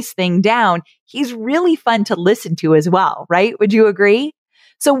voice thing down, he's really fun to listen to as well, right? Would you agree?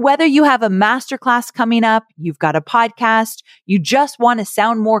 So whether you have a masterclass coming up, you've got a podcast, you just want to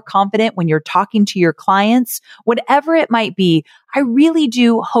sound more confident when you're talking to your clients, whatever it might be, I really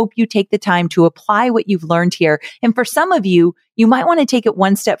do hope you take the time to apply what you've learned here. And for some of you, you might want to take it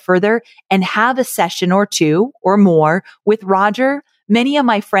one step further and have a session or two or more with Roger. Many of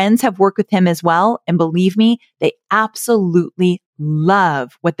my friends have worked with him as well. And believe me, they absolutely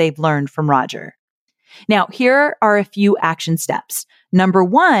love what they've learned from Roger. Now, here are a few action steps. Number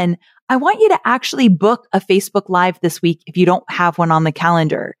one, I want you to actually book a Facebook Live this week if you don't have one on the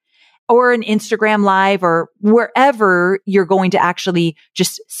calendar, or an Instagram Live, or wherever you're going to actually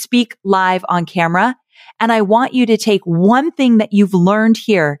just speak live on camera. And I want you to take one thing that you've learned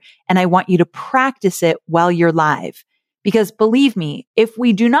here, and I want you to practice it while you're live. Because believe me, if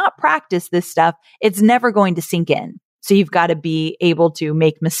we do not practice this stuff, it's never going to sink in. So you've got to be able to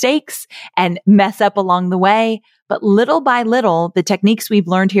make mistakes and mess up along the way. But little by little, the techniques we've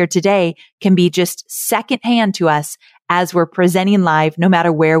learned here today can be just secondhand to us as we're presenting live, no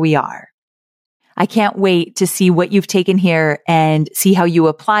matter where we are. I can't wait to see what you've taken here and see how you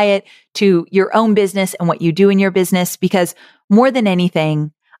apply it to your own business and what you do in your business. Because more than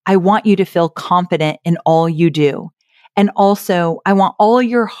anything, I want you to feel confident in all you do. And also, I want all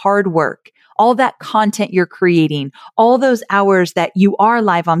your hard work, all that content you're creating, all those hours that you are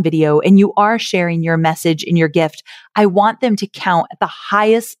live on video and you are sharing your message and your gift, I want them to count at the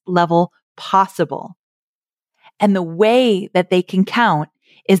highest level possible. And the way that they can count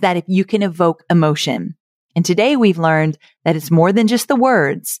is that if you can evoke emotion. And today we've learned that it's more than just the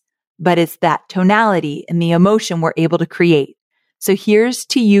words, but it's that tonality and the emotion we're able to create. So here's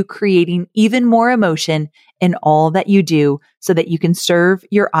to you creating even more emotion in all that you do so that you can serve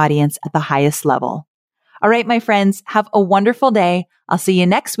your audience at the highest level. All right, my friends, have a wonderful day. I'll see you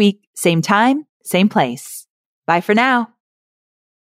next week, same time, same place. Bye for now.